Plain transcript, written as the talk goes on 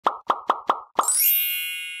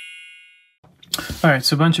Alright,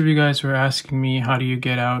 so a bunch of you guys were asking me how do you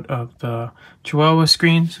get out of the Chihuahua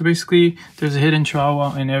screen. So basically, there's a hidden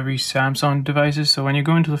Chihuahua in every Samsung devices. So when you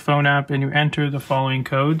go into the phone app and you enter the following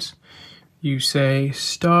codes, you say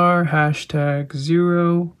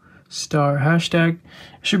 *#0*#. It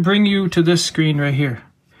should bring you to this screen right here.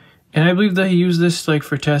 And I believe that he used this like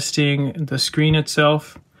for testing the screen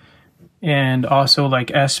itself and also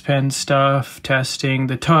like S Pen stuff, testing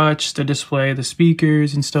the touch, the display, the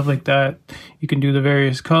speakers and stuff like that. You can do the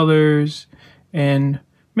various colors and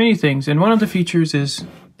many things. And one of the features is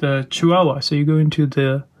the Chihuahua. So you go into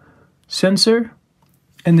the sensor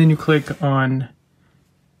and then you click on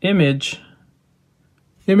image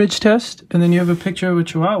test, and then you have a picture of a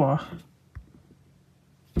Chihuahua.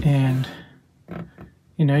 And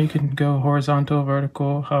you know, you can go horizontal,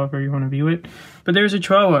 vertical, however you want to view it. But there's a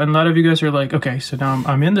Chihuahua, and a lot of you guys are like, okay, so now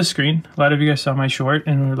I'm in the screen. A lot of you guys saw my short,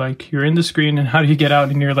 and we're like, you're in the screen, and how do you get out?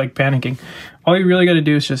 And you're like panicking. All you really got to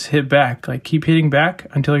do is just hit back. Like, keep hitting back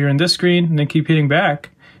until you're in this screen, and then keep hitting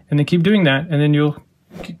back, and then keep doing that, and then you'll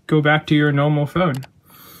go back to your normal phone.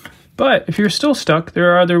 But if you're still stuck,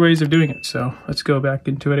 there are other ways of doing it. So let's go back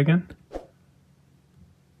into it again.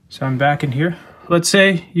 So I'm back in here. Let's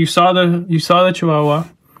say you saw the Chihuahua,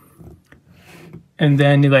 and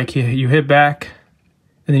then you hit back,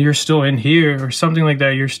 and then you're still in here or something like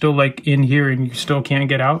that. You're still like in here and you still can't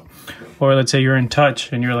get out. Or let's say you're in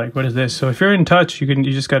touch and you're like, what is this? So if you're in touch, you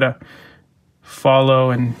just gotta follow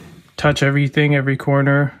and touch everything, every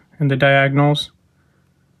corner and the diagonals.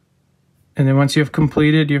 And then once you've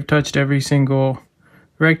completed, you've touched every single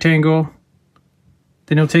rectangle,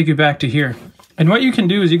 then it'll take you back to here. And what you can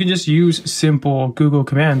do is you can just use simple Google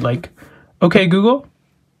command like, okay, Google.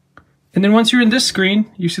 And then once you're in this screen,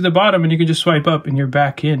 you see the bottom and you can just swipe up and you're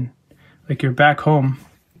back in, like you're back home.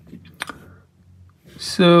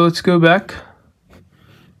 So let's go back.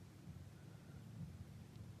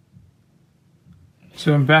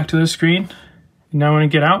 So I'm back to the screen. And now when I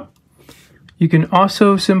get out, you can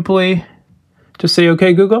also simply just say,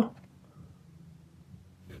 okay, Google.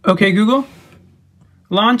 Okay, Google,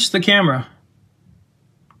 launch the camera.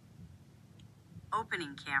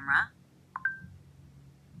 Opening camera.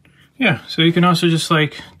 Yeah, so you can also just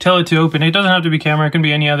like tell it to open. It doesn't have to be camera, it can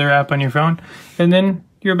be any other app on your phone. And then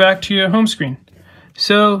you're back to your home screen.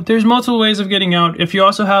 So there's multiple ways of getting out. If you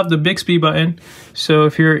also have the Bixby button, so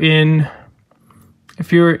if you're in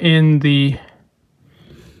the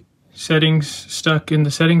settings, stuck in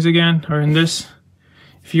the settings again, or in this,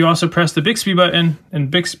 if you also press the Bixby button, and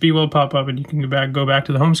Bixby will pop up and you can go back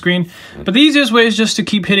to the home screen. But the easiest way is just to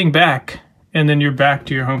keep hitting back, and then you're back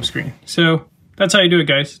to your home screen. So that's how you do it,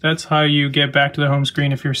 guys. That's how you get back to the home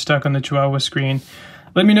screen if you're stuck on the Chihuahua screen.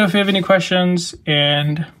 Let me know if you have any questions,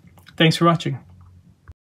 and thanks for watching.